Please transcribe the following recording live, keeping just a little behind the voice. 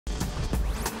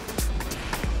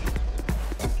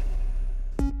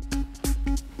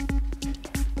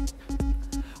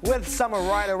With summer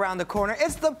right around the corner,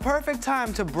 it's the perfect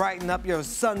time to brighten up your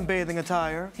sunbathing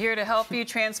attire. Here to help you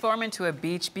transform into a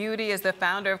beach beauty is the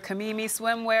founder of Kamimi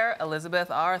Swimwear, Elizabeth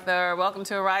Arthur. Welcome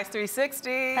to Arise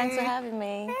 360. Thanks for having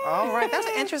me. All right, that's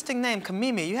an interesting name,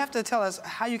 Kamimi. You have to tell us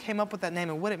how you came up with that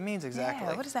name and what it means exactly.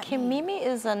 Yeah, what does that mean? Kamimi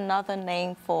is another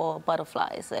name for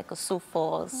butterflies, like a Sioux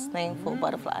Falls name for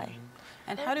butterfly.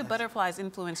 And how do butterflies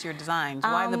influence your designs?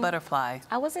 Why the butterfly?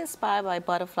 I was inspired by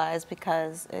butterflies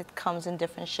because it comes in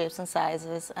different shapes and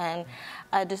sizes, and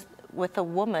I just, with a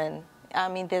woman, I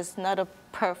mean, there's not a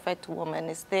perfect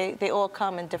woman. They all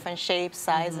come in different shapes,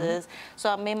 sizes,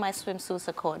 so I made my swimsuits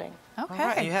according. Okay. All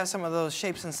right, and you have some of those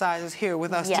shapes and sizes here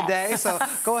with us Yes. today, so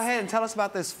go ahead and tell us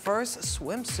about this first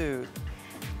swimsuit.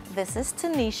 This is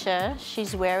Tanisha.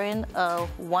 She's wearing a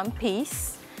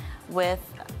one-piece with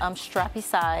strappy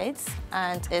sides,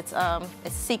 and it's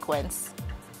sequins.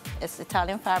 It's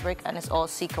Italian fabric, and it's all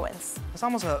sequins. It's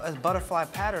almost a butterfly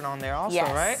pattern on there also,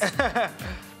 Yes. right?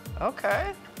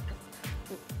 Okay.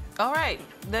 All right,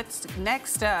 that's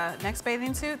next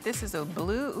bathing suit. This is a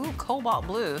blue, cobalt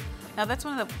blue. Now that's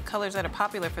one of the colors that are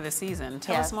popular for the season.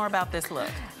 Tell us more about this look.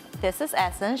 This is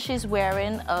Essence. She's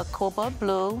wearing a cobalt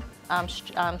blue,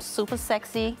 super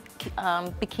sexy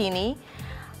bikini.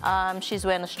 She's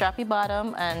wearing a strappy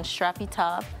bottom and strappy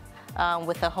top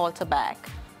with a halter back.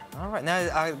 All right, now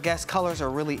I guess colors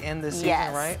are really in this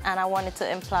season, right? Yes, and I wanted to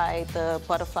imply the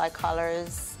butterfly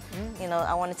colors. You know,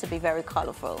 I wanted to be very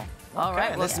colorful. All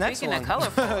right, well, speaking of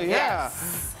colorful, yeah.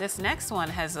 this next one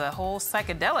has a whole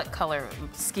psychedelic color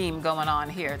scheme going on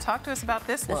here. Talk to us about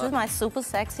this look. This is my super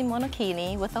sexy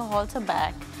monokini with a halter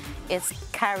back. It's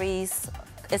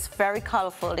very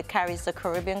colorful. It carries the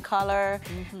Caribbean color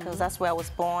because that's where I was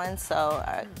born. So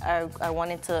I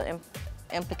wanted to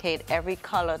implicate every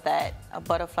color that a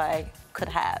butterfly could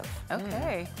have.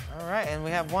 Okay. All right, and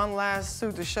we have one last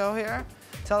suit to show here.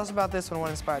 Tell us about this one. What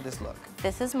inspired this look?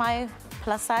 This is my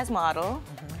plus-size model,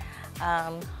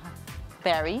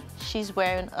 Barry. She's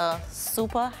wearing a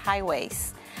super high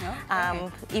waist. Okay.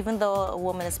 Even though a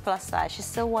woman is plus size, she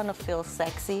still want to feel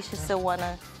sexy. She still want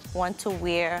to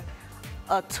wear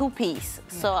a two-piece.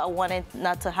 So I wanted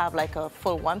not to have like a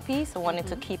full one-piece. I wanted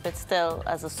to keep it still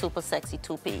as a super sexy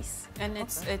two-piece. And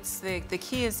the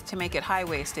key is to make it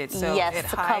high-waisted, so yes, it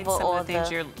hides some of the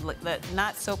things you're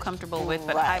not so comfortable with,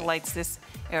 but highlights this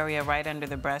area right under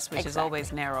the breast, which is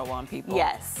always narrow on people.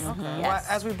 Yes. Yes. Well,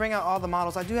 as we bring out all the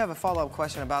models, I do have a follow-up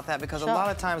question about that because a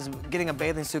lot of times getting a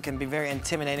bathing suit can be very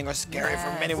intimidating or scary for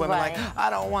many women. Like, I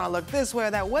don't want to look this way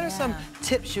or that. What are some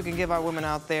tips you can give our women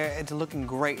out there into looking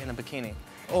great in a bikini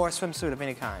or a swimsuit of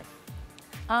any kind?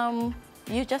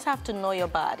 You just have to know your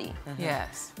body.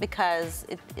 Yes. Because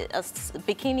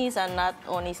bikinis are not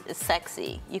only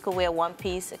sexy. You could wear one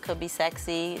piece, it could be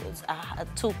sexy, a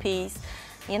two-piece,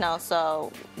 you know,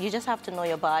 so you just have to know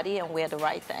your body and wear the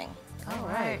right thing. All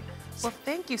right. Well,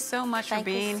 thank you so much for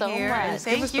being here. Much.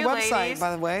 Thank you, ladies. Give us the website,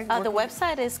 by the way. The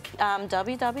website is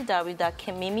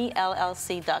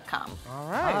www.kamimilllc.com. All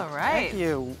right. All right. Thank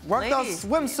you. Work those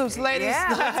swimsuits, ladies.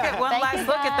 Yeah, let's get one last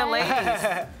look at the ladies.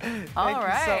 All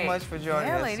right. Thank you so much for joining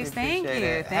us. Yeah, ladies, thank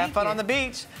you. Have fun on the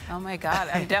beach. Oh, my God.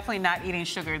 I'm definitely not eating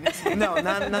sugar this week. No,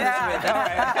 none this week. All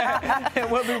right.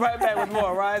 We'll be right back with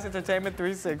more Rise Entertainment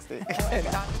 360.